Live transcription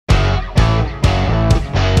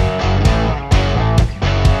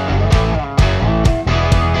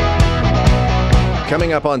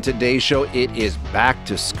Coming up on today's show, it is back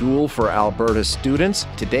to school for Alberta students.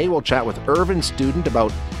 Today we'll chat with Irvine student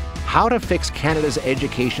about how to fix Canada's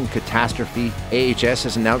education catastrophe. AHS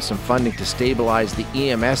has announced some funding to stabilize the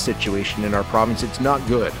EMS situation in our province. It's not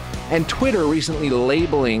good. And Twitter recently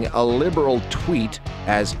labeling a Liberal tweet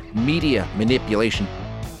as media manipulation.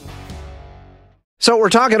 So we're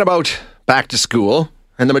talking about back to school.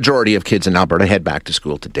 And the majority of kids in Alberta head back to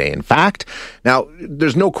school today, in fact. Now,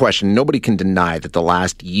 there's no question, nobody can deny that the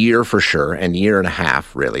last year for sure, and year and a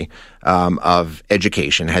half really, of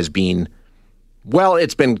education has been, well,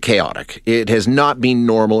 it's been chaotic. It has not been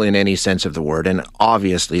normal in any sense of the word, and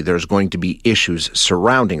obviously there's going to be issues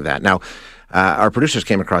surrounding that. Now, our producers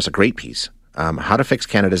came across a great piece, How to Fix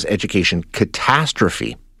Canada's Education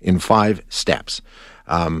Catastrophe in 5 Steps.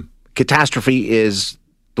 Catastrophe is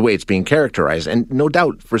the way it's being characterized. And no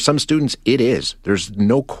doubt, for some students, it is. There's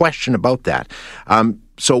no question about that.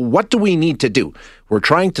 So what do we need to do? We're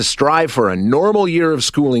trying to strive for a normal year of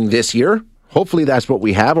schooling this year. Hopefully that's what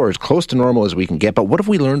we have, or as close to normal as we can get. But what have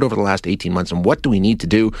we learned over the last 18 months, and what do we need to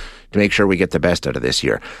do to make sure we get the best out of this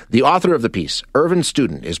year? The author of the piece, Irvine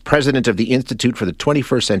Student, is president of the Institute for the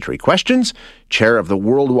 21st Century Questions, chair of the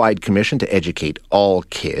Worldwide Commission to Educate All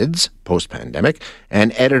Kids post-pandemic,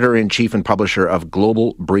 and editor-in-chief and publisher of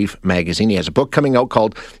Global Brief magazine. He has a book coming out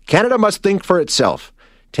called Canada Must Think for Itself,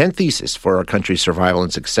 10 Theses for Our Country's Survival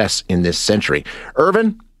and Success in This Century.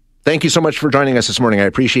 Irvine, thank you so much for joining us this morning. I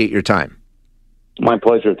appreciate your time. My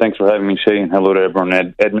pleasure. Thanks for having me, Shay, and hello to everyone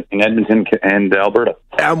in Edmonton and Alberta.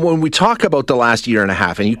 When we talk about the last year and a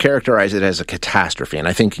half, and you characterize it as a catastrophe, and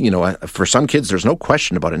I think, for some kids, there's no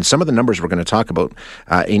question about it, and some of the numbers we're going to talk about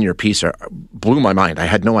in your piece blew my mind. I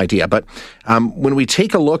had no idea. But when we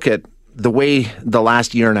take a look at the way the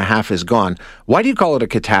last year and a half has gone, why do you call it a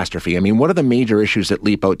catastrophe? I mean, what are the major issues that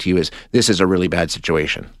leap out to you as this is a really bad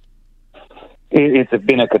situation? It's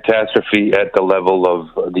been a catastrophe at the level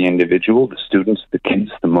of the individual, the students, the kids,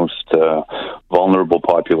 the most vulnerable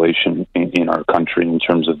population in our country in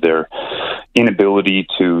terms of their inability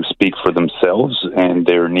to speak for themselves and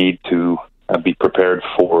their need to be prepared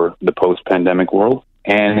for the post-pandemic world.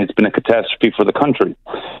 And it's been a catastrophe for the country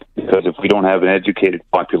because if we don't have an educated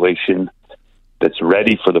population that's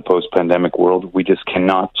ready for the post-pandemic world, we just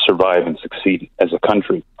cannot survive and succeed as a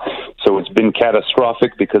country. So it's been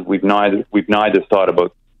catastrophic because we've neither thought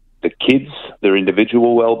about the kids, their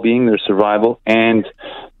individual well-being, their survival, and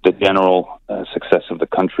the general success of the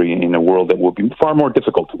country in a world that will be far more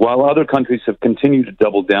difficult. While other countries have continued to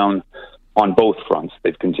double down on both fronts,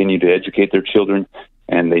 they've continued to educate their children,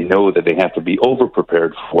 and they know that they have to be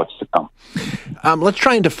over-prepared for what's to come. Let's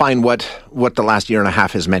try and define what the last year and a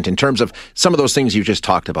half has meant in terms of some of those things you just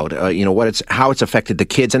talked about, how it's affected the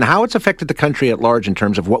kids and how it's affected the country at large in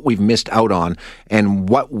terms of what we've missed out on and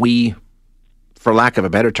what we, for lack of a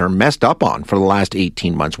better term, messed up on for the last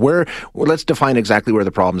 18 months. Let's define exactly where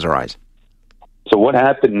the problems arise. So what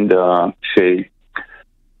happened, Shay,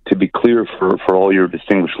 to be clear for all your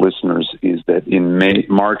distinguished listeners, is that in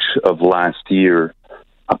March of last year,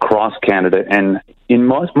 across Canada and in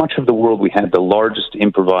much of the world, we had the largest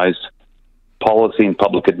improvised policy and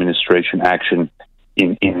public administration action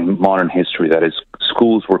in modern history. That is,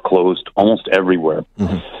 schools were closed almost everywhere,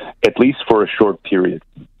 at least for a short period.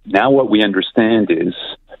 Now what we understand is,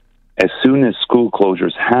 as soon as school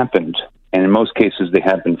closures happened, and in most cases they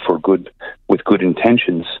happened with good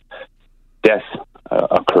intentions, death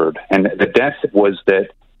occurred. And the death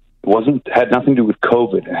had nothing to do with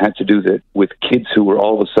COVID. It had to do with kids who were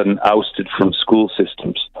all of a sudden ousted from school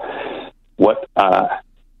systems. What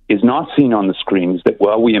is not seen on the screen is that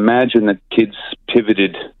while we imagine that kids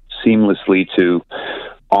pivoted seamlessly to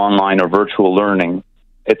online or virtual learning,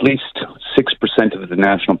 at least 6% of the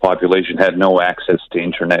national population had no access to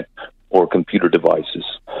internet or computer devices.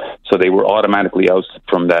 So they were automatically ousted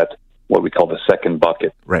from that, what we call the second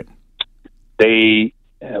bucket. Right. They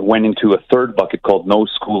went into a third bucket called no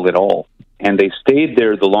school at all. And they stayed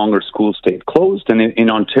there the longer school stayed closed. And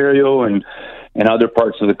in Ontario and other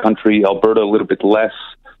parts of the country, Alberta a little bit less,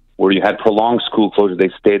 where you had prolonged school closure,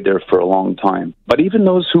 they stayed there for a long time. But even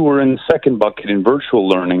those who were in the second bucket in virtual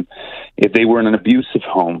learning, if they were in an abusive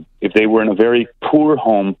home, if they were in a very poor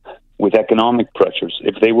home with economic pressures,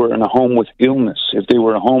 if they were in a home with illness, if they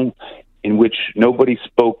were in a home in which nobody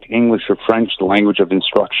spoke English or French, the language of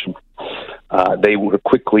instruction, they were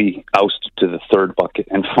quickly ousted to the third bucket.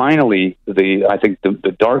 And finally, I think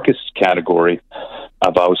the darkest category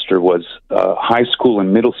of ouster was high school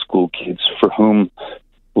and middle school kids for whom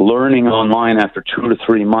learning online after 2 to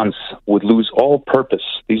 3 months would lose all purpose.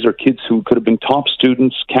 These are kids who could have been top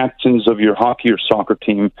students, captains of your hockey or soccer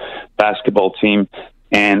team, basketball team,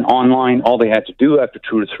 And online, all they had to do after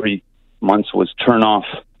 2 or 3 months was turn off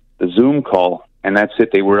the Zoom call, and that's it.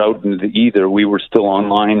 They were out in the ether. We were still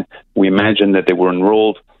online. We imagined that they were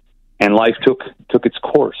enrolled, and life took its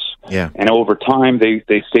course. Yeah. And over time, they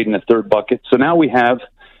stayed in the third bucket. So now we have,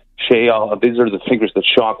 Shay, these are the figures that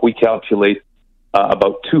shock. We calculate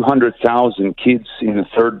about 200,000 kids in the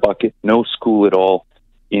third bucket, no school at all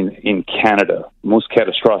in Canada, most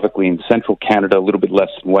catastrophically in central Canada, a little bit less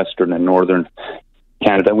in western and northern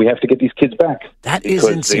Canada. We have to get these kids back. That is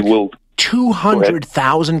insane. They will,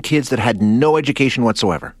 200,000 kids that had no education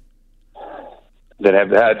whatsoever. That have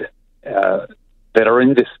had, that are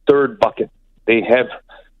in this third bucket. They have,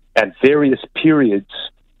 at various periods,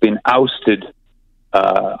 been ousted,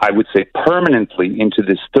 I would say permanently, into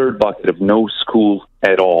this third bucket of no school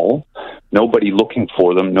at all. Nobody looking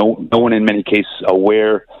for them. No one in many cases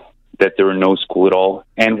aware that they're in no school at all.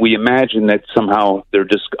 And we imagine that somehow they're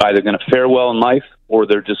just either going to fare well in life or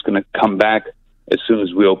they're just going to come back as soon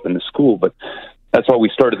as we open the school. But that's why we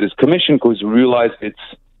started this commission, because we realized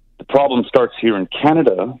the problem starts here in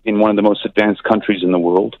Canada, in one of the most advanced countries in the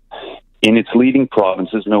world, in its leading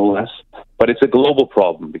provinces, no less. But it's a global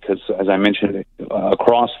problem because, as I mentioned,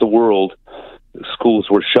 across the world, schools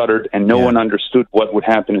were shuttered and no one understood what would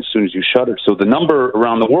happen as soon as you shuttered. So the number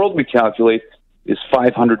around the world we calculate is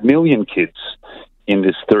 500 million kids in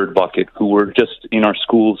this third bucket who were just in our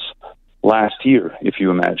schools last year, if you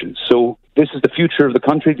imagine. So this is the future of the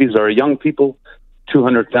country. These are young people.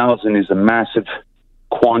 200,000 is a massive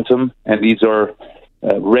quantum, and these are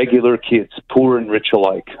regular kids, poor and rich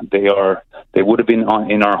alike. They would have been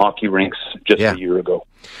in our hockey rinks just a year ago.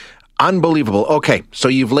 Unbelievable. Okay, so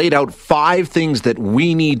you've laid out 5 things that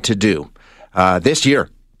we need to do this year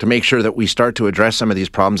to make sure that we start to address some of these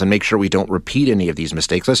problems and make sure we don't repeat any of these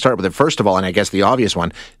mistakes. Let's start with it. First of all, and I guess the obvious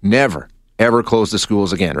one, never, ever close the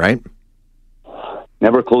schools again, right?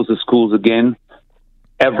 Never close the schools again,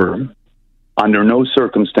 ever, under no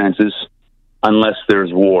circumstances, unless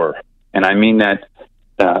there's war. And I mean that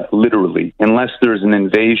literally. Unless there's an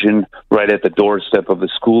invasion right at the doorstep of the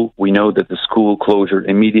school, we know that the school closure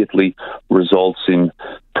immediately results in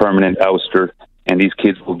permanent ouster, and these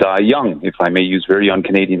kids will die young, if I may use very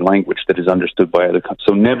un-Canadian language that is understood by other countries.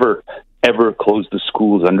 So never, ever close the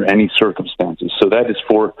schools under any circumstances. So that is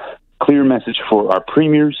for clear message for our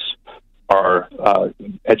premiers, our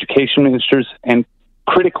education ministers, and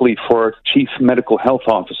critically for our chief medical health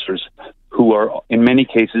officers, who are, in many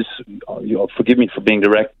cases, forgive me for being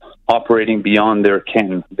direct, operating beyond their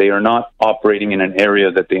ken. They are not operating in an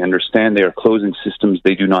area that they understand. They are closing systems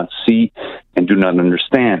they do not see and do not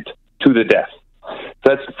understand to the death.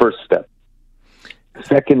 So that's the first step. The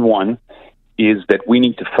second one is that we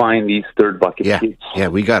need to find these third bucket kids. Yeah,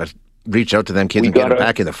 we got to reach out to them kids and get them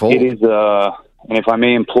back in the fold. It is, and if I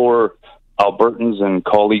may implore Albertans and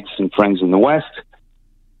colleagues and friends in the West,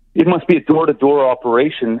 it must be a door-to-door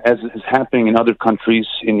operation, as is happening in other countries,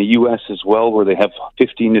 in the U.S. as well, where they have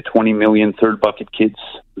 15 to 20 million third-bucket kids.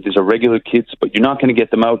 These are regular kids, but you're not going to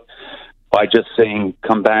get them out by just saying,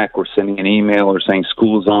 come back, or sending an email, or saying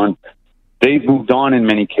school's on. They've moved on in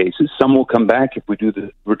many cases. Some will come back if we do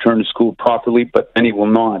the return to school properly, but many will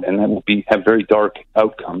not, and that will have very dark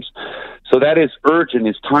outcomes. So that is urgent,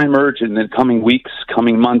 is time urgent, in the coming weeks,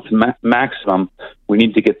 coming months maximum. We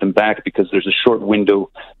need to get them back because there's a short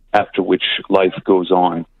window after which life goes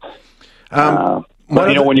on. But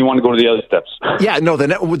when you want to go to the other steps. Yeah, no,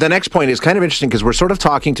 the next point is kind of interesting because we're sort of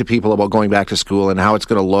talking to people about going back to school and how it's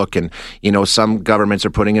going to look. And, some governments are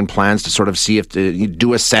putting in plans to sort of see if to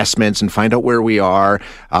do assessments and find out where we are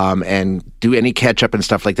and do any catch up and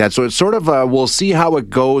stuff like that. So it's sort of we'll see how it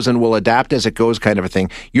goes and we'll adapt as it goes kind of a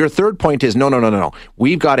thing. Your third point is no.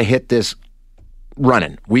 We've got to hit this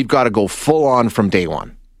running. We've got to go full on from day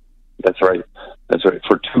one. That's right.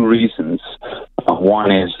 For 2 reasons.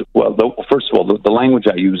 One is, first of all, the language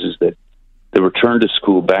I use is that the return to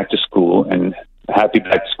school, back to school, and happy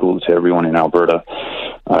back to school to everyone in Alberta.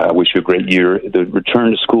 I wish you a great year. The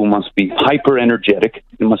return to school must be hyper-energetic.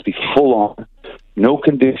 It must be full-on. No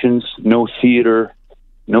conditions, no theater,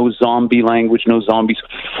 no zombie language, no zombies.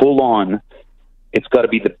 Full-on. It's got to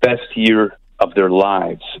be the best year of their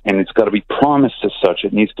lives, and it's got to be promised as such.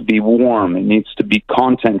 It needs to be warm. It needs to be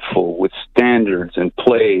contentful with standards and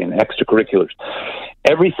play and extracurriculars.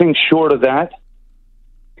 Everything short of that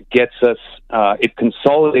gets us, it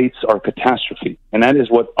consolidates our catastrophe. And that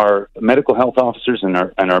is what our medical health officers and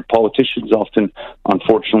our politicians often,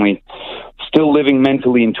 unfortunately, still living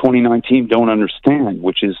mentally in 2019 don't understand,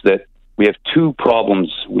 which is that we have 2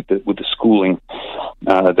 problems with the schooling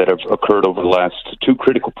that have occurred over the last 2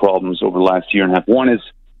 critical problems over the last year and a half. One is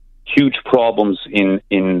huge problems in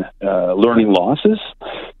learning losses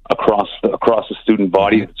across the student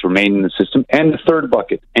body that's remained in the system. And the third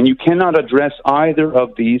bucket, and you cannot address either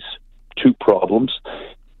of these two problems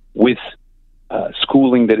with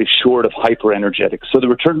schooling that is short of hyper-energetic. So the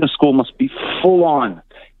return to school must be full-on,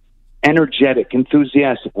 energetic,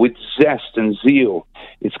 enthusiastic, with zest and zeal.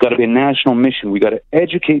 It's got to be a national mission. We got to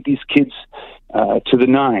educate these kids to the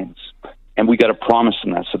nines, and we got to promise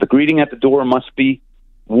them that. So the greeting at the door must be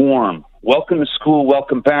warm. Welcome to school.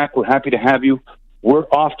 Welcome back. We're happy to have you. We're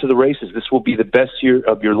off to the races. This will be the best year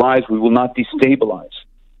of your lives. We will not destabilize.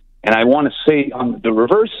 And I want to say the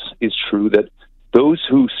reverse is true, that those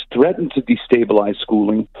who threaten to destabilize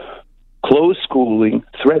schooling, close schooling,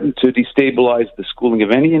 threaten to destabilize the schooling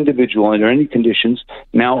of any individual under any conditions,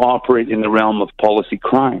 now operate in the realm of policy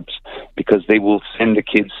crimes, because they will send the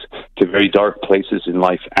kids to very dark places in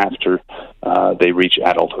life after they reach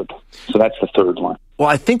adulthood. So that's the third one. Well,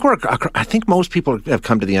 I think most people have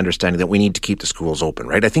come to the understanding that we need to keep the schools open,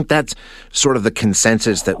 right? I think that's sort of the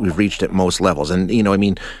consensus that we've reached at most levels. And,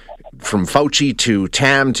 from Fauci to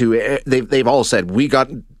Tam to they've all said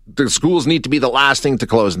the schools need to be the last thing to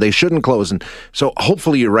close, and they shouldn't close. And so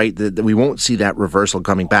hopefully you're right that we won't see that reversal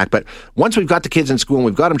coming back. But once we've got the kids in school and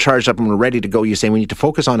we've got them charged up and we're ready to go, you're saying we need to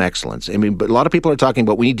focus on excellence. But a lot of people are talking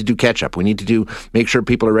about we need to do catch up. We need to make sure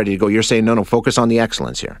people are ready to go. You're saying no, focus on the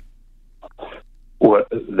excellence here. Well,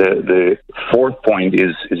 the fourth point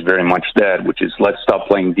is very much that, which is let's stop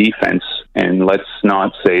playing defense and let's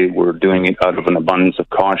not say we're doing it out of an abundance of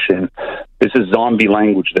caution. This is zombie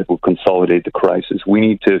language that will consolidate the crisis. We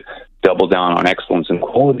need to double down on excellence and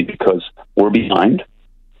quality because we're behind.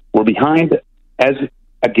 We're behind as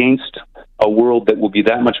against a world that will be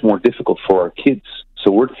that much more difficult for our kids.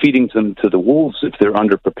 So we're feeding them to the wolves if they're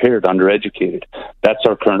underprepared, undereducated. That's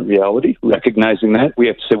our current reality. Recognizing that, we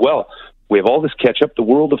have to say, well, we have all this catch-up. The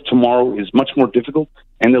world of tomorrow is much more difficult,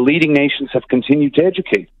 and the leading nations have continued to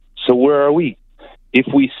educate. So where are we? If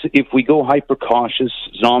we go hyper-cautious,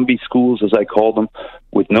 zombie schools, as I call them,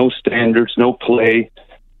 with no standards, no play,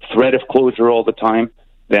 threat of closure all the time,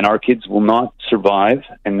 then our kids will not survive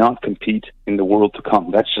and not compete in the world to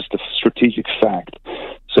come. That's just a strategic fact.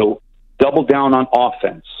 So double down on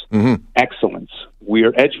offense, excellence. We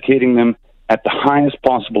are educating them at the highest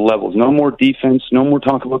possible levels. No more defense, no more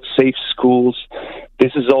talk about safe schools.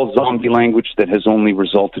 This is all zombie language that has only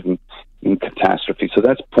resulted in catastrophe. So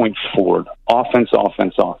that's point 4. Offense,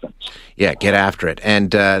 offense, offense. Yeah, get after it.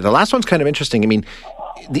 And the last one's kind of interesting.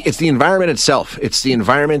 It's the environment itself. It's the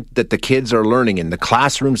environment that the kids are learning in, the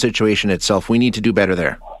classroom situation itself. We need to do better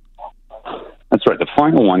there. That's right. The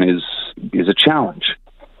final one is a challenge.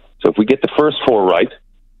 So if we get the first 4 right,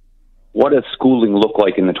 what does schooling look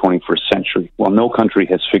like in the 21st century? Well, no country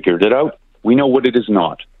has figured it out. We know what it is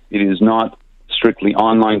not. It is not strictly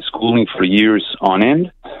online schooling for years on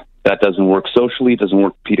end. That doesn't work socially. It doesn't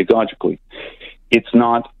work pedagogically. It's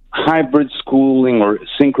not hybrid schooling or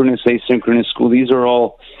synchronous, asynchronous school. These are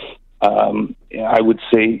all, I would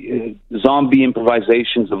say, zombie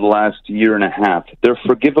improvisations of the last year and a half. They're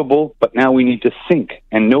forgivable, but now we need to think.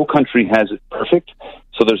 And no country has it perfect.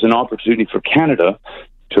 So there's an opportunity for Canada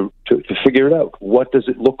to figure it out. What does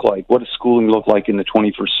it look like? What does schooling look like in the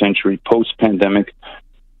 21st century, post-pandemic,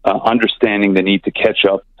 understanding the need to catch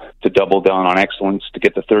up, to double down on excellence, to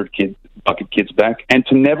get the third bucket kids back, and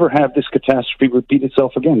to never have this catastrophe repeat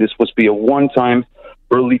itself again. This must be a one-time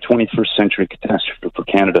early 21st century catastrophe for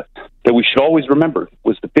Canada that we should always remember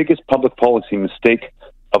was the biggest public policy mistake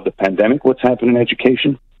of the pandemic. What's happened in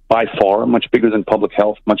education? By far, much bigger than public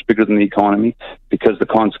health, much bigger than the economy, because the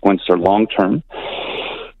consequences are long-term.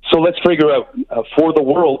 So let's figure out for the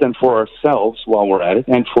world and for ourselves while we're at it,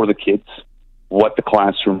 and for the kids, what the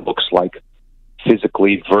classroom looks like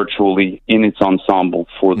physically, virtually, in its ensemble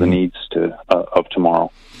for the needs of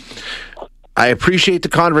tomorrow. I appreciate the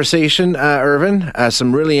conversation, Irvin.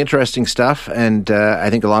 Some really interesting stuff, and I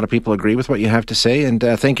think a lot of people agree with what you have to say, and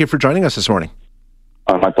thank you for joining us this morning.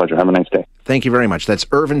 My pleasure. Have a nice day. Thank you very much. That's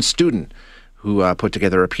Irvin Studin, who put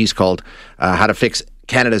together a piece called How to Fix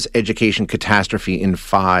Canada's Education Catastrophe in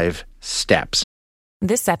 5 Steps.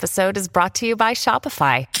 This episode is brought to you by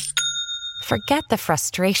Shopify. Forget the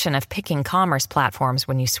frustration of picking commerce platforms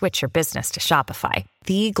when you switch your business to Shopify,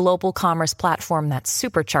 the global commerce platform that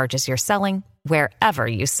supercharges your selling wherever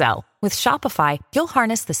you sell. With Shopify, you'll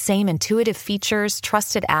harness the same intuitive features,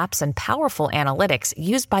 trusted apps, and powerful analytics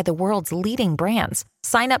used by the world's leading brands.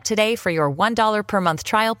 Sign up today for your $1 per month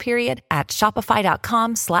trial period at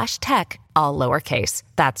shopify.com/tech, all lowercase.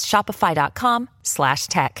 That's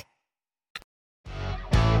shopify.com/tech.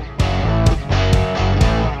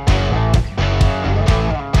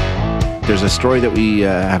 there's a story that we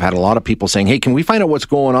have had a lot of people saying, hey, can we find out what's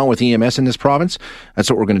going on with EMS in this province? That's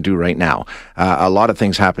what we're going to do right now. A lot of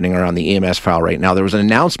things happening around the EMS file right now. There was an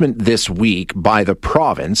announcement this week by the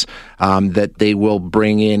province that they will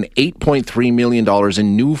bring in $8.3 million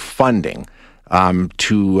in new funding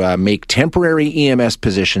to make temporary EMS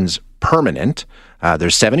positions permanent.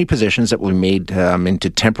 There's 70 positions that will be made into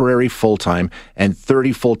temporary full-time and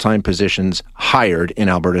 30 full-time positions hired in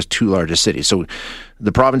Alberta's two largest cities. So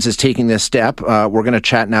the province is taking this step. We're going to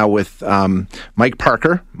chat now with Mike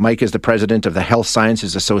Parker. Mike is the president of the Health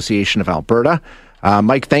Sciences Association of Alberta.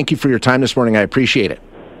 Mike, thank you for your time this morning. I appreciate it.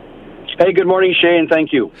 Hey, good morning, Shay, and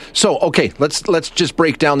thank you. So, okay, let's just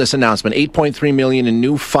break down this announcement. $8.3 million in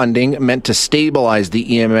new funding meant to stabilize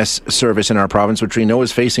the EMS service in our province, which we know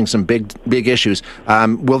is facing some big issues.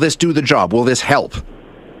 Will this do the job? Will this help?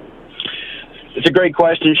 It's a great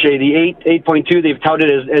question, Shay. The 8.2 they've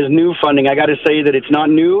touted as new funding. I got to say that it's not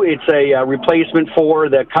new. It's a replacement for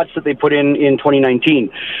the cuts that they put in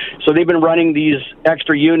 2019. So they've been running these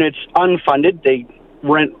extra units unfunded. They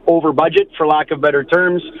went over budget, for lack of better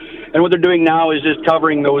terms, and what they're doing now is just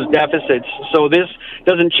covering those deficits. So this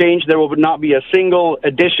doesn't change. There will not be a single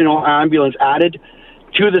additional ambulance added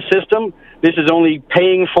to the system. This is only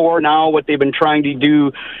paying for now what they've been trying to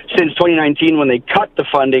do since 2019 when they cut the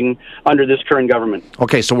funding under this current government.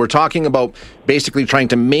 Okay, so we're talking about basically trying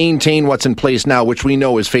to maintain what's in place now, which we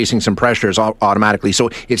know is facing some pressures automatically. So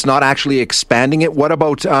it's not actually expanding it. What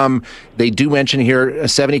about, they do mention here,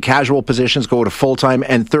 70 casual positions go to full-time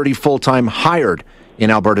and 30 full-time hired in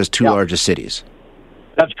Alberta's two largest cities.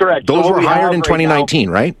 That's correct. Those were hired in 2019,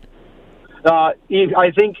 right? I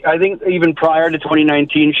think even prior to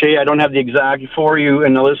 2019, Shay, I don't have the exact for you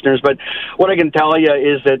and the listeners, but what I can tell you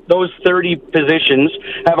is that those 30 positions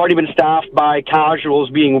have already been staffed by casuals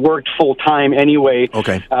being worked full time anyway.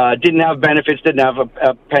 Okay. Didn't have benefits, didn't have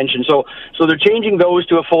a pension, so they're changing those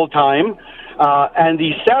to a full time, and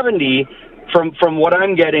the 70 from what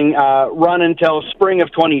I'm getting run until spring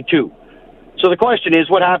of 22. So the question is,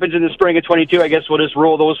 what happens in the spring of 22? I guess we'll just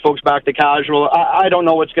roll those folks back to casual. I don't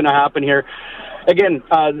know what's going to happen here. Again,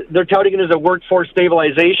 they're touting it as a workforce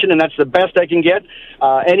stabilization, and that's the best I can get.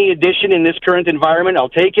 Any addition in this current environment, I'll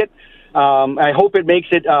take it. I hope it makes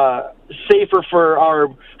it safer for our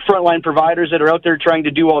frontline providers that are out there trying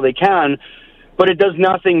to do all they can, but it does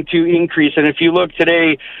nothing to increase. And if you look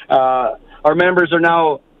today, our members are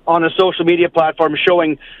now on a social media platform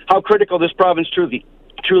showing how critical this province truly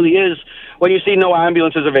is when you see no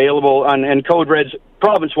ambulances available and Code Red's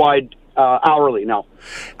province-wide hourly now.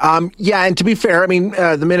 Yeah, and to be fair, I mean,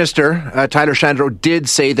 the minister, Tyler Shandro, did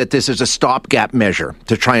say that this is a stopgap measure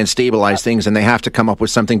to try and stabilize things, and they have to come up with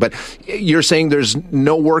something. But you're saying there's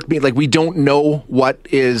no work being, like, we don't know what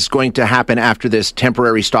is going to happen after this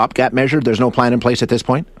temporary stopgap measure? There's no plan in place at this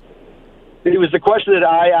point? It was the question that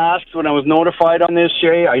I asked when I was notified on this,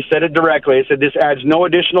 Shay. I said it directly. I said, this adds no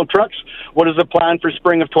additional trucks. What is the plan for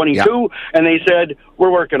spring of 22? Yeah. And they said, we're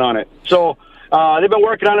working on it. So they've been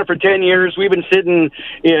working on it for 10 years. We've been sitting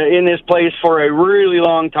in this place for a really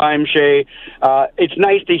long time, Shay. It's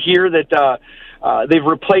nice to hear that they've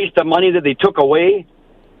replaced the money that they took away.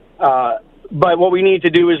 But what we need to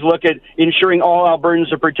do is look at ensuring all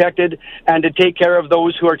Albertans are protected and to take care of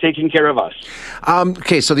those who are taking care of us.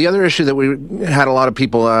 Okay, so the other issue that we had a lot of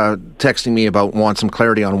people texting me about, want some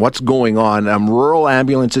clarity on what's going on. Rural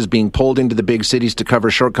ambulances being pulled into the big cities to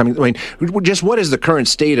cover shortcomings. I mean, just what is the current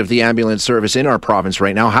state of the ambulance service in our province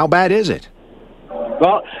right now? How bad is it?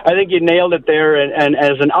 Well, I think you nailed it there, and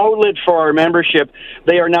as an outlet for our membership,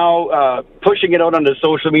 they are now pushing it out onto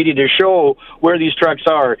social media to show where these trucks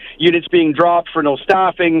are. Units being dropped for no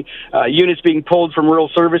staffing, units being pulled from rural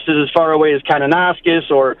services as far away as Kananaskis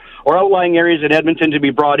or outlying areas in Edmonton to be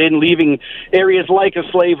brought in, leaving areas like a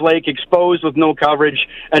Slave Lake exposed with no coverage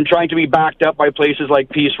and trying to be backed up by places like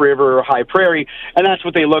Peace River or High Prairie, and that's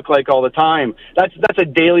what they look like all the time. That's a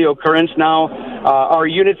daily occurrence now. Our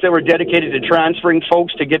units that were dedicated to transferring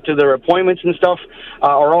folks to get to their appointments and stuff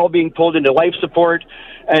are all being pulled into life support.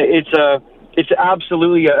 It's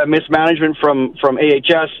absolutely a mismanagement from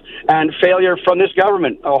AHS and failure from this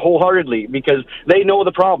government wholeheartedly, because they know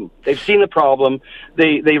the problem. They've seen the problem.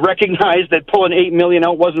 They recognize that pulling $8 million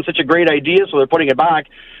out wasn't such a great idea, so they're putting it back.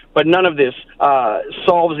 But none of this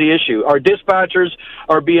solves the issue. Our dispatchers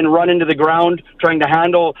are being run into the ground trying to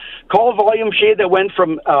handle call volume shade that went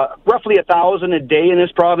from roughly 1,000 a day in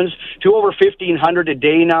this province to over 1,500 a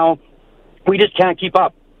day now. We just can't keep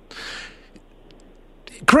up.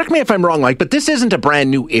 correct me if I'm wrong, Mike, but this isn't a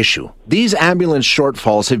brand new issue. These ambulance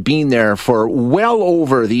shortfalls have been there for well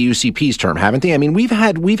over the UCP's term, haven't they? I mean, we've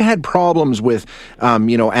had problems with,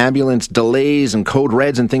 ambulance delays and code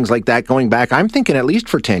reds and things like that going back, I'm thinking at least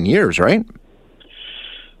for 10 years, right?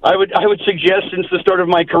 I would suggest since the start of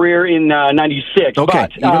my career in '96. Okay,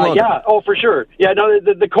 but, for sure. Yeah, no,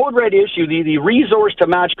 the code red issue, the resource to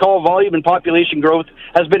match call volume and population growth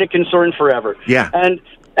has been a concern forever. Yeah, and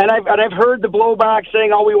I've heard the blowback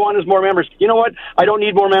saying all we want is more members. You know what? I don't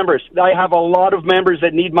need more members. I have a lot of members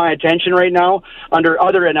that need my attention right now under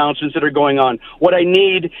other announcements that are going on. What I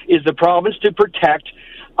need is the province to protect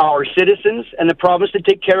our citizens and the province to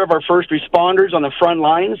take care of our first responders on the front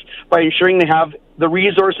lines by ensuring they have the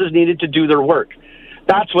resources needed to do their work.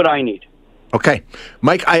 That's what I need. Okay.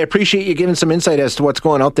 Mike, I appreciate you giving some insight as to what's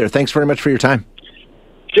going out there. Thanks very much for your time.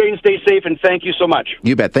 Jane, stay safe, and thank you so much.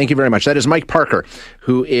 You bet. Thank you very much. That is Mike Parker,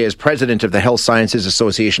 who is president of the Health Sciences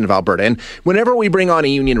Association of Alberta. And whenever we bring on a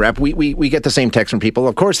union rep, we get the same text from people.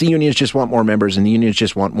 Of course, the unions just want more members, and the unions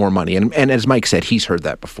just want more money. And as Mike said, he's heard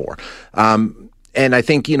that before. And I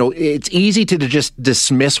think, it's easy to just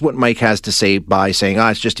dismiss what Mike has to say by saying,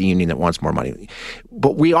 it's just a union that wants more money.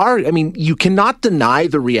 But you cannot deny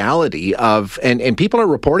the reality of, and people are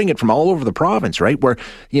reporting it from all over the province, right? Where,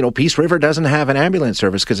 Peace River doesn't have an ambulance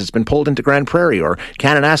service because it's been pulled into Grand Prairie, or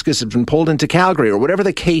Kananaskis has been pulled into Calgary, or whatever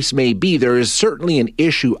the case may be. There is certainly an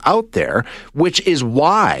issue out there, which is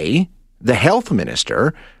why the health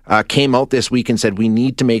minister came out this week and said we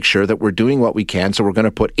need to make sure that we're doing what we can. So we're going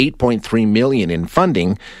to put $8.3 million in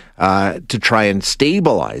funding to try and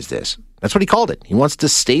stabilize this. That's what he called it. He wants to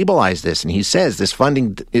stabilize this, and he says this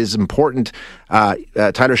funding is important.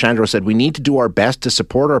 Tyler Shandro said we need to do our best to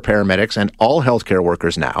support our paramedics and all healthcare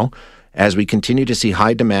workers now, as we continue to see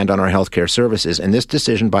high demand on our healthcare services, and this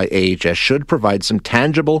decision by AHS should provide some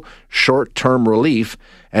tangible short-term relief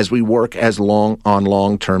as we work on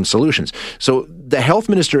long-term solutions. So the health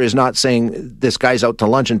minister is not saying this guy's out to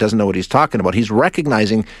lunch and doesn't know what he's talking about. He's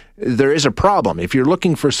recognizing there is a problem. If you're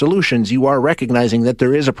looking for solutions, you are recognizing that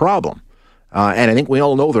there is a problem. And I think we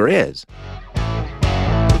all know there is.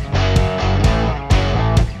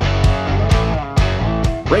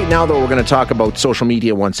 Right now, though, we're going to talk about social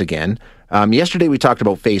media once again. Yesterday, we talked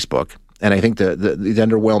about Facebook, and I think the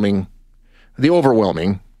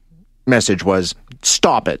overwhelming message was,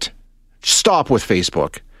 stop it. Stop with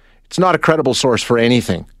Facebook. It's not a credible source for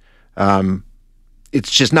anything. It's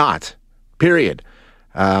just not, period.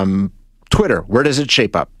 Twitter, where does it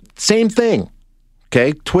shape up? Same thing.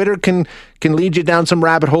 Okay, Twitter can lead you down some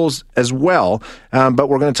rabbit holes as well, but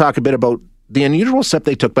we're going to talk a bit about the unusual step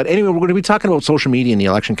they took. But anyway, we're going to be talking about social media in the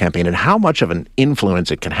election campaign and how much of an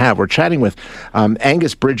influence it can have. We're chatting with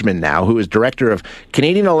Angus Bridgman now, who is director of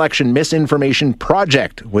Canadian Election Misinformation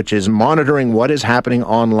Project, which is monitoring what is happening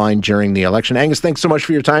online during the election. Angus, thanks so much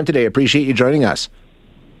for your time today. Appreciate you joining us.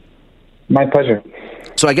 My pleasure.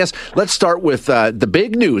 So I guess let's start with the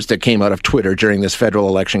big news that came out of Twitter during this federal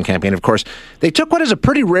election campaign. Of course, they took what is a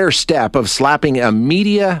pretty rare step of slapping a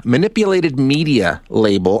manipulated media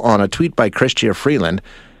label on a tweet by Chrystia Freeland.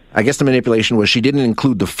 I guess the manipulation was she didn't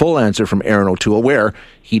include the full answer from Aaron O'Toole, where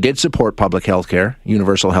he did support public health care,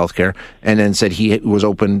 universal health care, and then said he was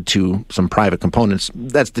open to some private components.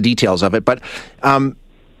 That's the details of it. But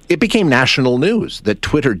it became national news that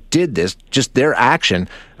Twitter did this, just their action.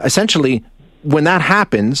 Essentially, when that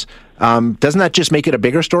happens, doesn't that just make it a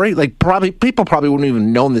bigger story? Like, people probably wouldn't even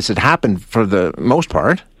have known this had happened for the most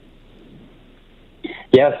part.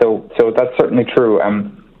 Yeah, so that's certainly true.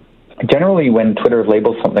 Generally, when Twitter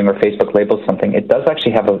labels something or Facebook labels something, it does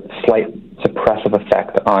actually have a slight suppressive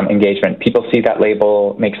effect on engagement. People see that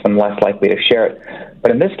label, makes them less likely to share it.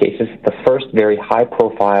 But in this case, it's the first very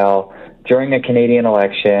high-profile, during a Canadian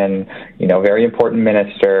election, very important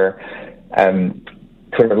minister.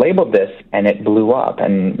 Twitter labeled this, and it blew up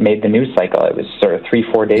and made the news cycle. It was sort of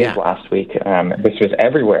 3-4 days last week. This was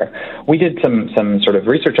everywhere. We did some sort of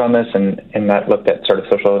research on this, and that looked at sort of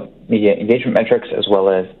social media engagement metrics as well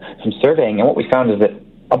as some surveying. And what we found is that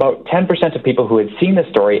about 10% of people who had seen the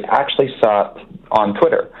story actually saw it on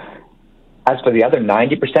Twitter. As for the other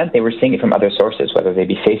 90%, they were seeing it from other sources, whether they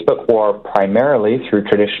be Facebook or primarily through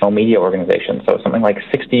traditional media organizations. So something like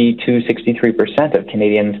 62-63% of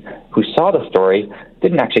Canadians who saw the story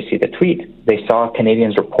didn't actually see the tweet. They saw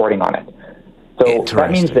Canadians reporting on it. So that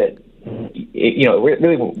means that it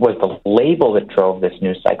really was the label that drove this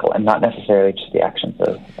news cycle and not necessarily just the actions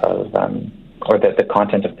or the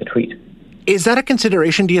content of the tweet. Is that a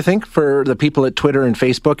consideration, do you think, for the people at Twitter and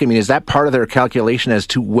Facebook? I mean, is that part of their calculation as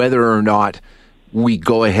to whether or not we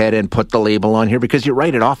go ahead and put the label on here? Because you're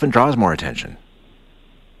right, it often draws more attention.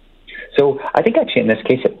 So I think actually in this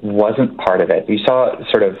case it wasn't part of it. You saw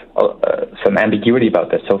sort of some ambiguity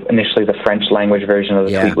about this. So initially the French language version of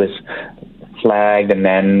the tweet was flagged, and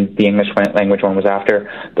then the English language one was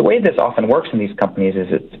after. The way this often works in these companies is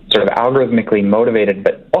it's sort of algorithmically motivated,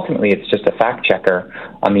 but ultimately it's just a fact checker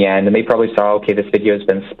on the end, and they probably saw, okay, this video has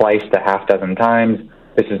been spliced a half dozen times,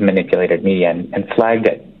 this is manipulated media, and flagged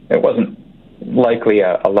it. It wasn't likely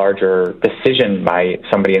a larger decision by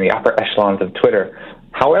somebody in the upper echelons of Twitter.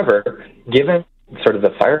 However, given sort of the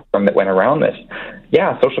firestorm that went around this,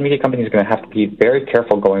 social media companies are going to have to be very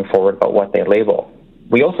careful going forward about what they label.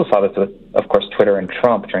 We also saw this with, of course, Twitter and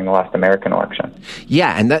Trump during the last American election.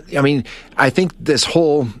 Yeah, and I think this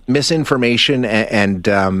whole misinformation and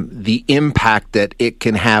the impact that it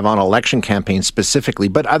can have on election campaigns specifically,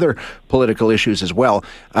 but other political issues as well,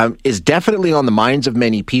 is definitely on the minds of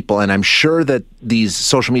many people. And I'm sure that these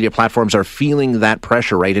social media platforms are feeling that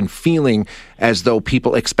pressure, right? And feeling as though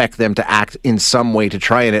people expect them to act in some way to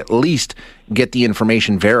try and at least get the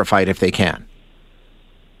information verified if they can.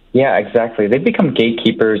 Yeah, exactly. They've become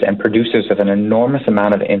gatekeepers and producers of an enormous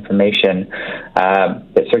amount of information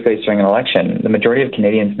that circulates during an election. The majority of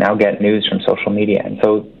Canadians now get news from social media, and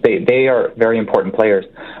so they are very important players.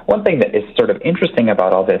 One thing that is sort of interesting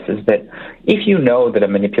about all this is that if you know that a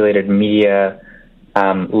manipulated media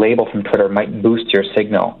label from Twitter might boost your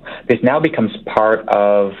signal, this now becomes part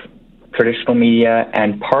of traditional media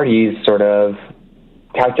and parties' sort of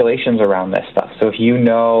calculations around this stuff. So if you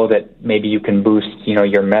know that maybe you can boost,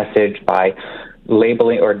 your message by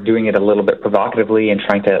labeling or doing it a little bit provocatively and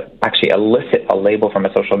trying to actually elicit a label from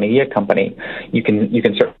a social media company, you can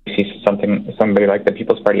certainly see somebody like the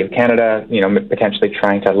People's Party of Canada, potentially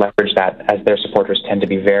trying to leverage that, as their supporters tend to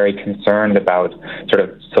be very concerned about sort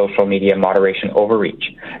of social media moderation overreach.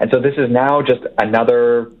 And so this is now just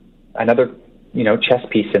another chess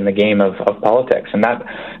piece in the game of politics. And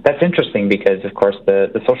that's interesting because, of course,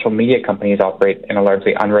 the social media companies operate in a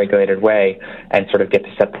largely unregulated way and sort of get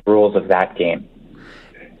to set the rules of that game.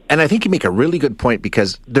 And I think you make a really good point,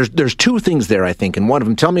 because there's two things there, I think. And one of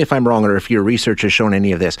them, tell me if I'm wrong or if your research has shown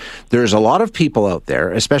any of this. There's a lot of people out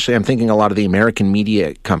there, especially I'm thinking a lot of the American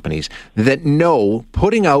media companies, that know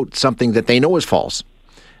putting out something that they know is false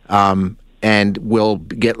and will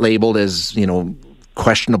get labeled as,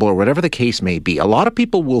 questionable or whatever the case may be. A lot of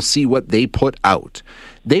people will see what they put out.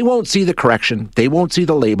 They won't see the correction. They won't see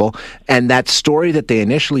the label. And that story that they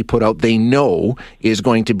initially put out, they know is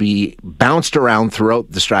going to be bounced around throughout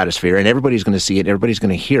the stratosphere, and everybody's going to see it. Everybody's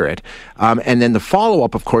going to hear it. And then the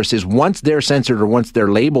follow-up, of course, is once they're censored or once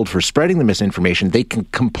they're labeled for spreading the misinformation, they can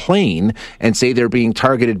complain and say they're being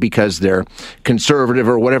targeted because they're conservative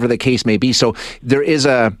or whatever the case may be. So there's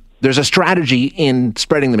a strategy in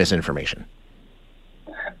spreading the misinformation.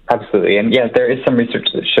 Absolutely. And yes, there is some research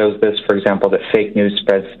that shows this, for example, that fake news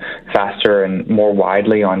spreads faster and more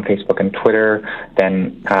widely on Facebook and Twitter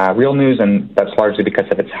than real news, and that's largely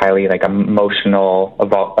because of its highly emotional,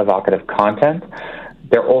 evocative content.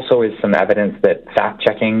 There also is some evidence that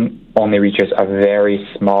fact-checking only reaches a very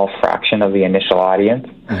small fraction of the initial audience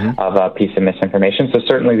of a piece of misinformation. So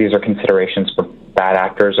certainly these are considerations for bad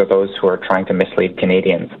actors or those who are trying to mislead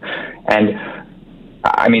Canadians. And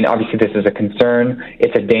obviously this is a concern.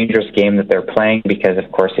 It's a dangerous game that they're playing because,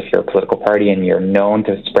 of course, if you're a political party and you're known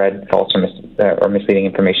to spread false or misleading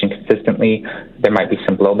information consistently, there might be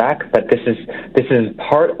some blowback. But this is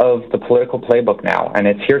part of the political playbook now, and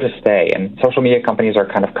it's here to stay. And social media companies are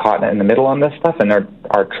kind of caught in the middle on this stuff, and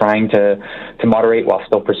are trying to moderate while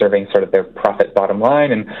still preserving sort of their profit bottom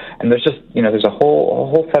line. And there's just there's a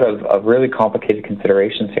whole set of really complicated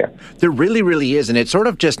considerations here. There really, really is, and it sort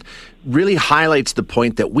of just really highlights the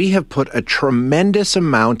point that we have put a tremendous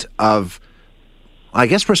amount of,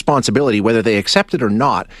 responsibility, whether they accept it or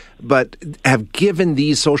not, but have given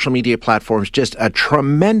these social media platforms just a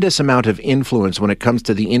tremendous amount of influence when it comes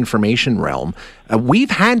to the information realm.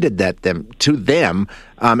 We've handed that to them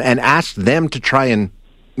and asked them to try and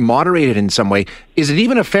moderate it in some way. Is it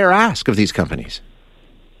even a fair ask of these companies?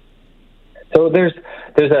 So there's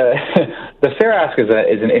the fair ask is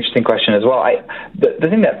an interesting question as well. The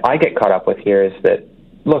thing that I get caught up with here is that,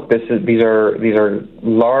 look, these are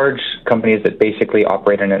large companies that basically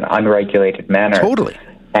operate in an unregulated manner. Totally.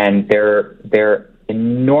 And they're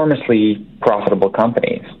enormously profitable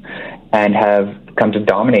companies and have come to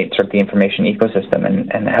dominate sort of the information ecosystem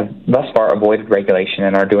and have thus far avoided regulation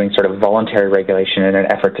and are doing sort of voluntary regulation in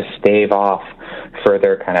an effort to stave off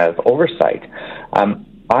further kind of oversight.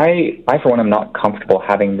 I, for one, am not comfortable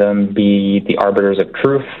having them be the arbiters of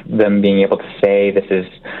truth, them being able to say this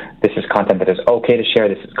is content that is okay to share,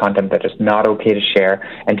 this is content that is not okay to share,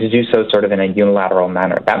 and to do so sort of in a unilateral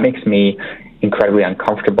manner. That makes me incredibly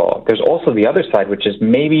uncomfortable. There's also the other side, which is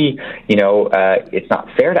maybe, it's not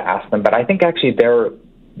fair to ask them, but I think actually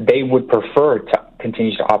they would prefer to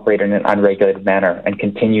continue to operate in an unregulated manner and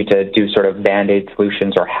continue to do sort of Band-Aid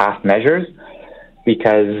solutions or half measures,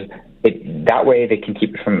 because that way they can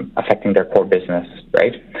keep it from affecting their core business,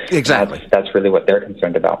 right? Exactly. That's really what they're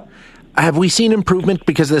concerned about. Have we seen improvement?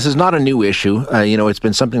 Because this is not a new issue. It's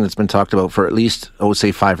been something that's been talked about for at least,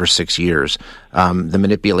 say, 5 or 6 years. The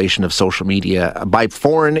manipulation of social media by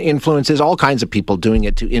foreign influences, all kinds of people doing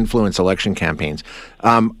it to influence election campaigns.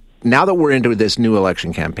 Now that we're into this new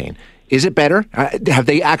election campaign, is it better? Have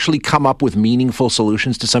they actually come up with meaningful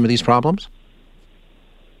solutions to some of these problems?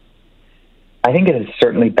 I think it is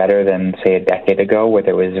certainly better than, say, a decade ago, where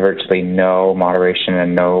there was virtually no moderation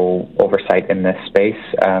and no oversight in this space.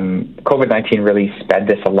 COVID-19 really sped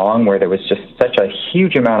this along, where there was just such a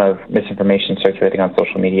huge amount of misinformation circulating on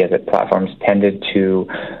social media that platforms tended to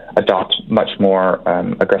adopt much more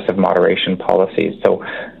aggressive moderation policies. So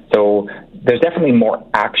there's definitely more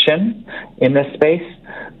action in this space,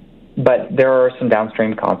 but there are some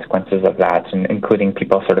downstream consequences of that, including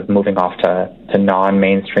people sort of moving off to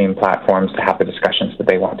non-mainstream platforms to have the discussions that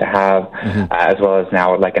they want to have, as well as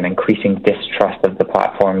now like an increasing distrust of the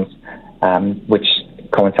platforms, which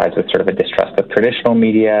coincides with sort of a distrust of traditional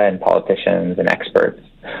media and politicians and experts.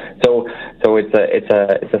 So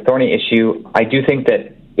it's a thorny issue. I do think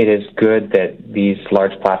that it is good that these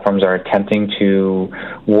large platforms are attempting to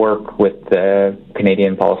work with the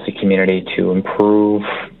Canadian policy community to improve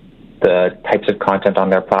the types of content on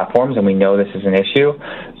their platforms, and we know this is an issue.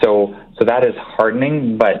 So that is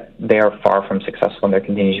heartening, but they are far from successful, and there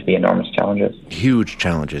continue to be enormous challenges. Huge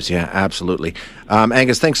challenges, yeah, absolutely.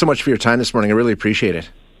 Angus, thanks so much for your time this morning. I really appreciate it.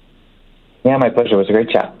 Yeah, my pleasure. It was a great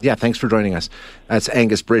chat. Yeah, thanks for joining us. That's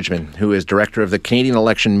Angus Bridgman, who is director of the Canadian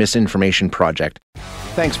Election Misinformation Project.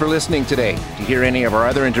 Thanks for listening today. To hear any of our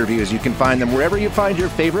other interviews, you can find them wherever you find your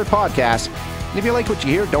favorite podcasts. And if you like what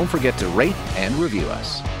you hear, don't forget to rate and review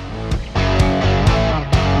us.